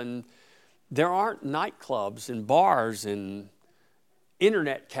people, and there aren't nightclubs and bars and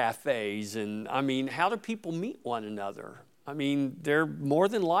internet cafes. And I mean, how do people meet one another? I mean, they're more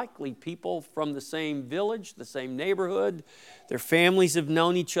than likely people from the same village, the same neighborhood. Their families have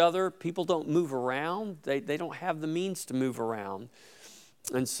known each other. People don't move around. They don't have the means to move around.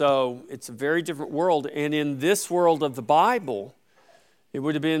 And so it's a very different world. And in this world of the Bible, it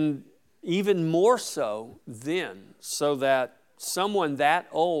would have been even more so then, so that someone that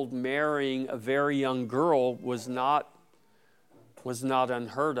old marrying a very young girl was not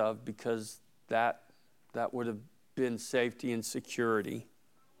unheard of, because that would have been safety and security.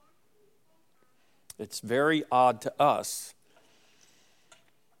 It's very odd to us.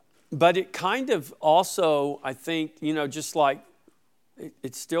 But it kind of also, I think, you know, just like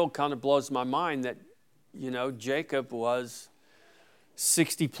it still kind of blows my mind that, you know, Jacob was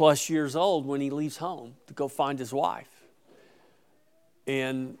 60 plus years old when he leaves home to go find his wife.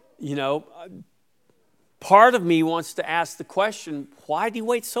 And, you know, part of me wants to ask the question, why did he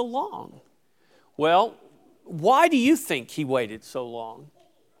wait so long? Well, why do you think he waited so long?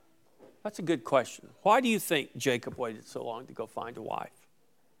 That's a good question. Why do you think Jacob waited so long to go find a wife?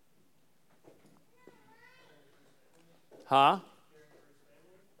 Huh?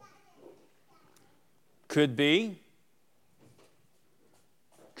 Could be.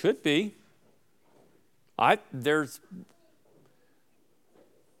 Could be. I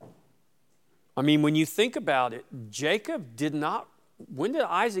mean, when you think about it, Jacob did not, when did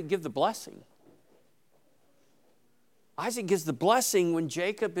Isaac give the blessing? Isaac gives the blessing when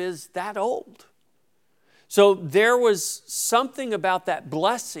Jacob is that old. So there was something about that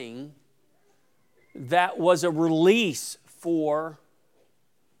blessing that was a release for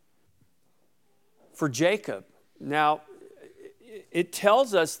Jacob. Now, it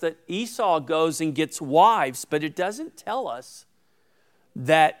tells us that Esau goes and gets wives, but it doesn't tell us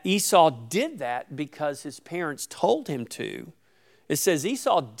that Esau did that because his parents told him to. It says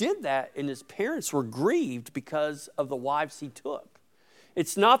Esau did that and his parents were grieved because of the wives he took.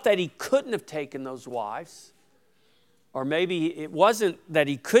 It's not that he couldn't have taken those wives, or maybe it wasn't that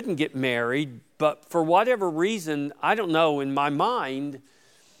he couldn't get married, but for whatever reason, I don't know, in my mind,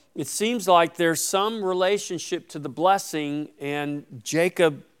 it seems like there's some relationship to the blessing and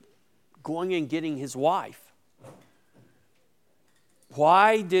Jacob going and getting his wife.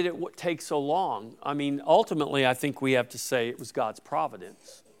 Why did it take so long? I mean, ultimately, I think we have to say it was God's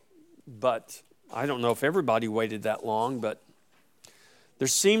providence. But I don't know if everybody waited that long, but there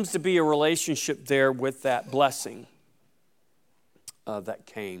seems to be a relationship there with that blessing that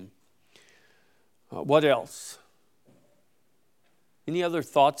came. What else? Any other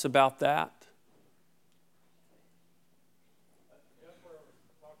thoughts about that?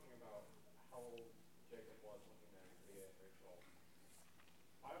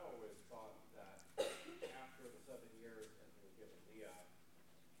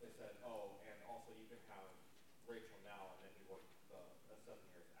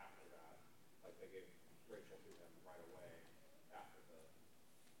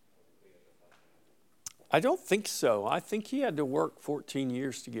 I don't think so. I think he had to work 14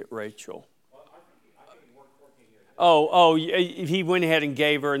 years to get Rachel. Oh, he went ahead and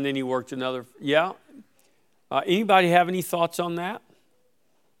gave her, and then he worked another. Yeah. Anybody have any thoughts on that?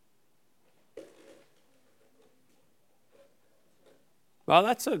 Well,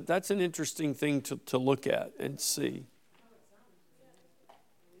 that's an interesting thing to look at and see.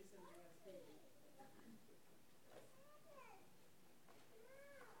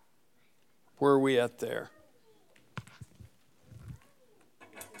 Where are we at there?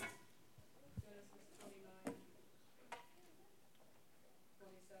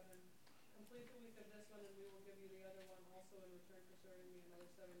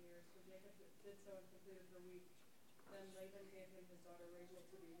 Then Laban gave him his daughter Rachel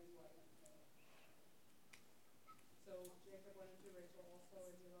to be his wife. So Jacob went into Rachel also,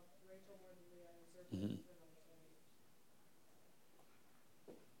 and he loved Rachel more than Leah, and served her for another 7 years.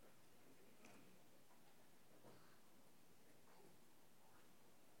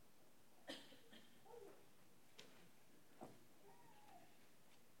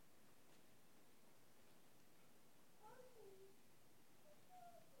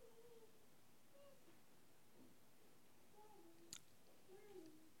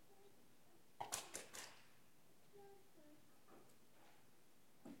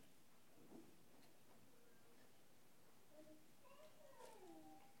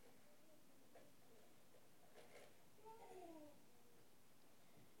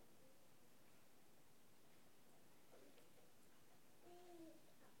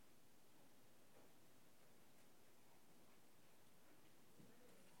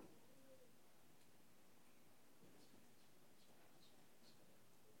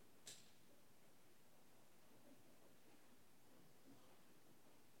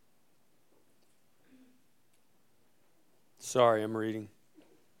 Sorry, I'm reading.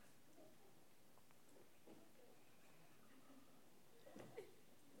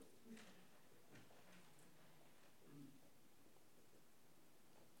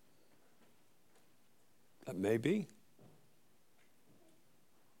 That may be.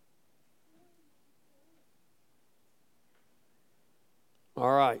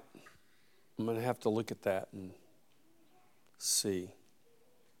 All right. I'm going to have to look at that and see.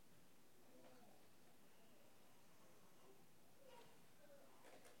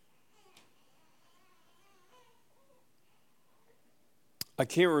 I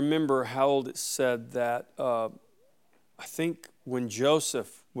can't remember how old it said that. I think when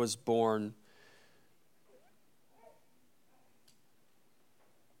Joseph was born,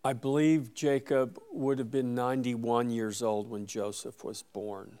 I believe Jacob would have been 91 years old when Joseph was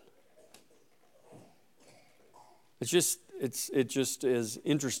born. It just is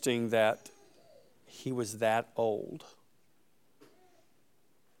interesting that he was that old.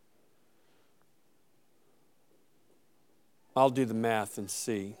 I'll do the math and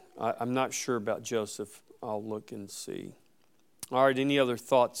see. I'm not sure about Joseph. I'll look and see. All right, any other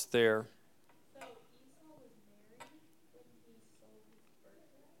thoughts there? So Esau was married when he sold his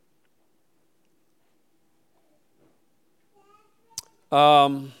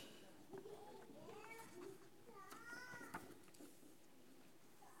birthright?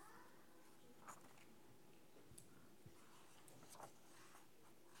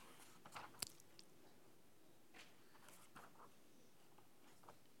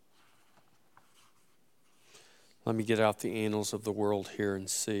 Let me get out the annals of the world here and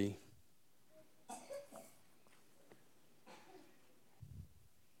see.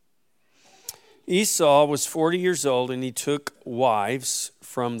 Esau was 40 years old, and he took wives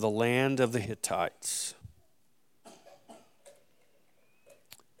from the land of the Hittites.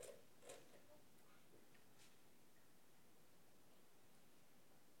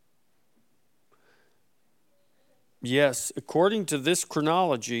 Yes, according to this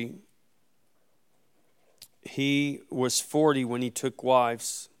chronology, he was 40 when he took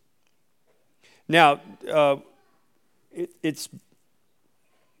wives. Now, it's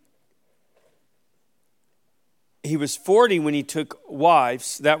he was 40 when he took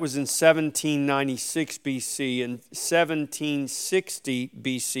wives. That was in 1796 BC. And 1760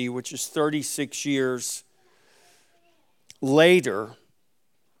 BC, which is 36 years later,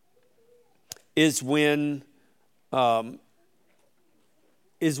 is when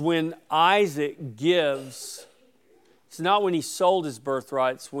Isaac gives. It's not when he sold his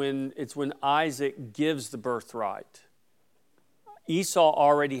birthright. It's when Isaac gives the birthright. Esau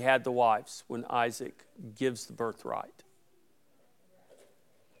already had the wives when Isaac gives the birthright.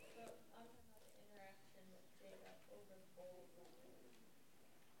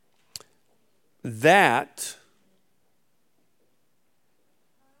 That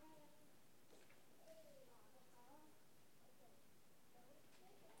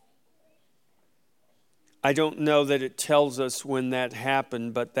I don't know that it tells us when that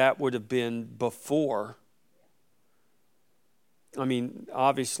happened, but that would have been before. I mean,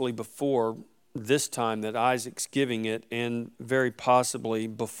 obviously before this time that Isaac's giving it, and very possibly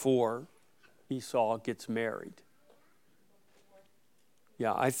before Esau gets married.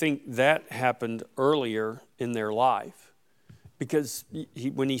 Yeah, I think that happened earlier in their life, because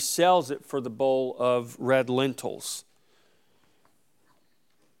when he sells it for the bowl of red lentils.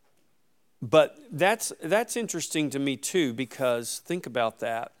 But that's interesting to me too, because think about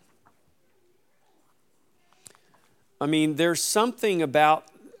that. I mean, there's something about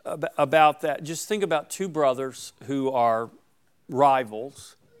that. Just think about two brothers who are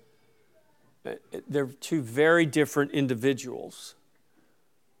rivals. They're two very different individuals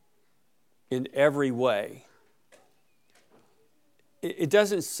in every way. It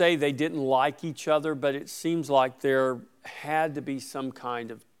doesn't say they didn't like each other, but it seems like there had to be some kind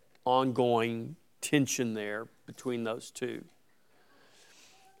of ongoing tension there between those two.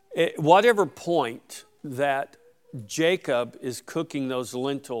 At whatever point that Jacob is cooking those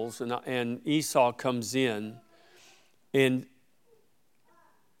lentils and Esau comes in and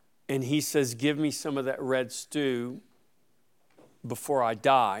he says, give me some of that red stew before I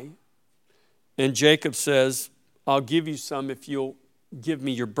die. And Jacob says, I'll give you some if you'll give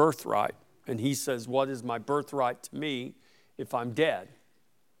me your birthright. And he says, what is my birthright to me if I'm dead?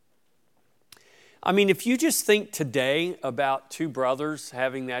 I mean, if you just think today about two brothers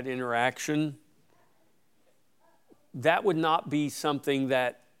having that interaction, that would not be something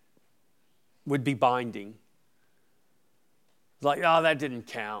that would be binding. Like, oh, that didn't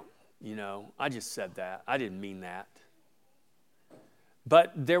count. I just said that. I didn't mean that.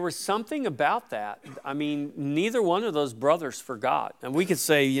 But there was something about that. I mean, neither one of those brothers forgot. And we could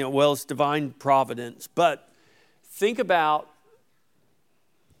say, well, it's divine providence. But think about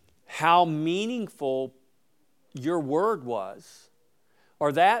how meaningful your word was,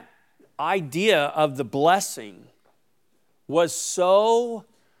 or that idea of the blessing was so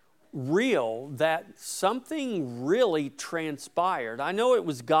real that something really transpired. I know it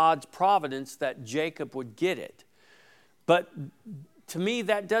was God's providence that Jacob would get it, but to me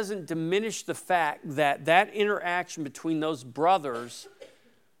that doesn't diminish the fact that that interaction between those brothers,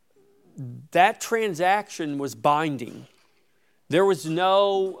 that transaction was binding. There was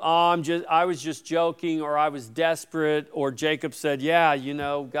no, I was just joking, or I was desperate, or Jacob said, yeah,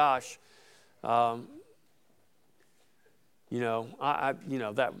 gosh, that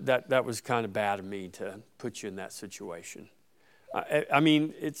was kind of bad of me to put you in that situation. I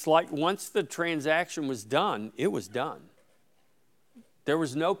mean, it's like once the transaction was done, it was done. There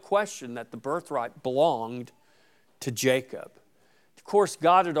was no question that the birthright belonged to Jacob. Of course,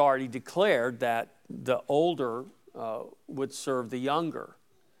 God had already declared that the older would serve the younger.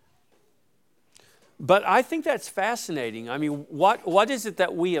 But I think that's fascinating. I mean, what is it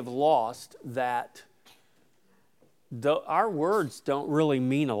that we have lost that our words don't really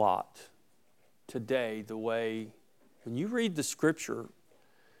mean a lot today, the way when you read the scripture,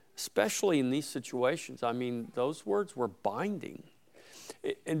 especially in these situations, I mean, those words were binding.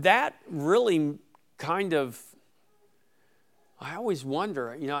 And that really kind of, I always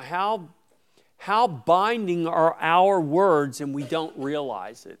wonder, how binding are our words and we don't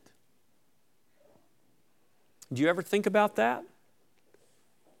realize it? Do you ever think about that?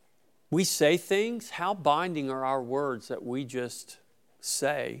 We say things, how binding are our words that we just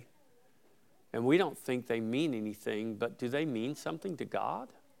say, and we don't think they mean anything, but do they mean something to God?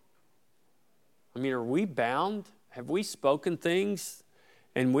 I mean, are we bound? Have we spoken things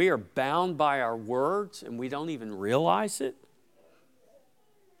and we are bound by our words and we don't even realize it?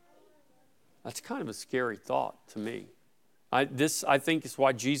 That's kind of a scary thought to me. I think is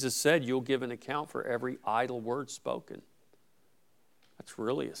why Jesus said you'll give an account for every idle word spoken. That's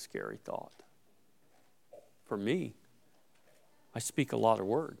really a scary thought. For me, I speak a lot of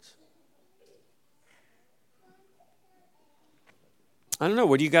words. I don't know.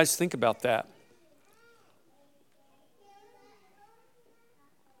 What do you guys think about that?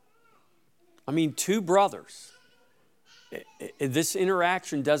 I mean, two brothers. This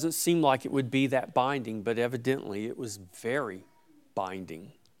interaction doesn't seem like it would be that binding, but evidently it was very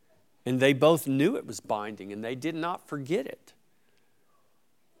binding. And they both knew it was binding, and they did not forget it.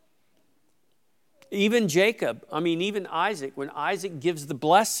 Even Jacob, even Isaac, when Isaac gives the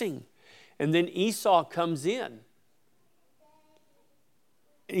blessing, and then Esau comes in.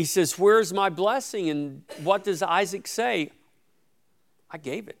 He says, "Where's my blessing?" And what does Isaac say? "I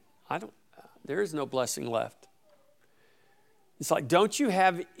gave it. There is no blessing left." It's like, "Don't you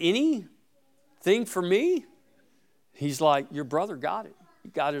have anything for me?" He's like, "Your brother got it. He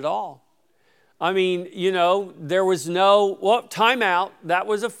got it all." There was no, time out. That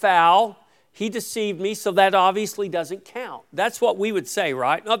was a foul. He deceived me, so that obviously doesn't count. That's what we would say,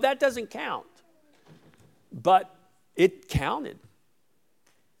 right? No, that doesn't count. But it counted.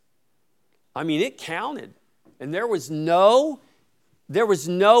 It counted. And there was no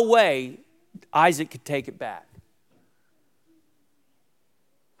way Isaac could take it back.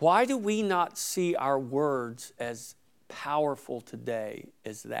 Why do we not see our words as powerful today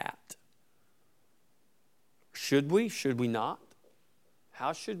as that? Should we? Should we not?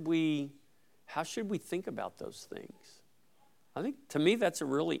 How should we think about those things? I think, to me, that's a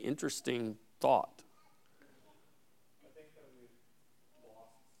really interesting thought. I think that we've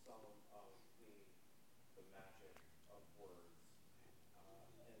lost some of the magic of words.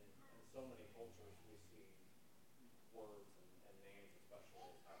 In so many cultures, we see words and names especially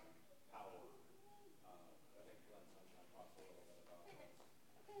as having power. I think Glenn Sunshine talks a little bit about this.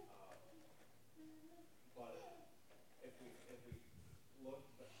 But if we look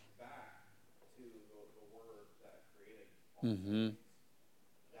back to the word that created all things,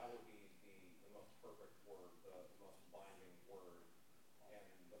 that would be the most perfect word, the most binding word. And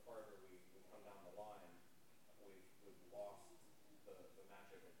the farther we come down the line, we've lost the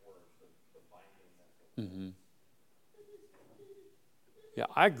magic of words, the bindingness of words. Yeah,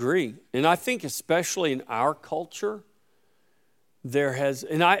 I agree. And I think especially in our culture, there has,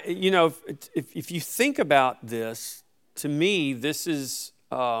 and if you think about this, to me, this is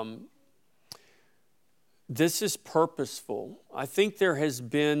purposeful. I think there has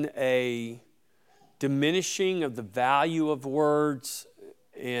been a diminishing of the value of words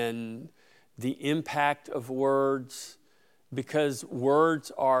and the impact of words, because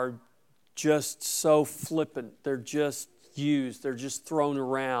words are just so flippant. They're just used. They're just thrown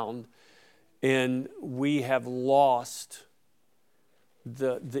around. And we have lost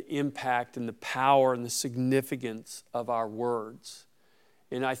the impact and the power and the significance of our words.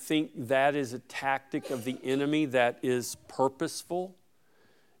 And I think that is a tactic of the enemy that is purposeful.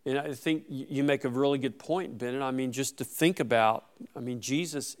 And I think you make a really good point, Bennett. Just to think about,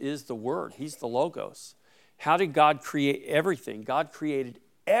 Jesus is the Word. He's the Logos. How did God create everything? God created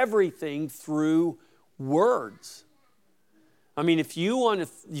everything through words. If you want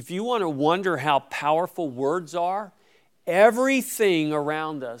to wonder how powerful words are, everything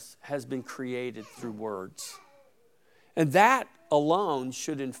around us has been created through words. And that alone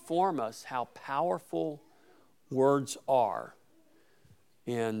should inform us how powerful words are.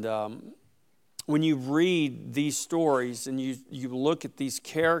 And when you read these stories and you look at these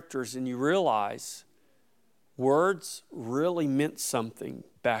characters and you realize words really meant something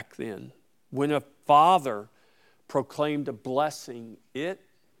back then. When a father proclaimed a blessing, it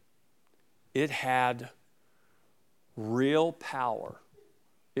had real power.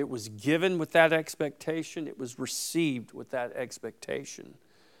 It was given with that expectation. It was received with that expectation.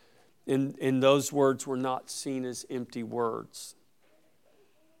 And those words were not seen as empty words.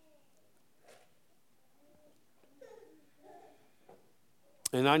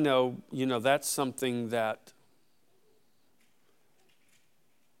 And I know, that's something that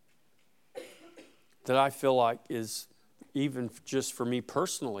I feel like is, even just for me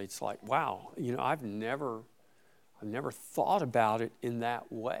personally, it's like, wow, I've never thought about it in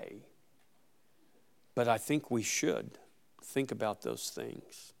that way. But I think we should think about those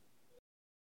things.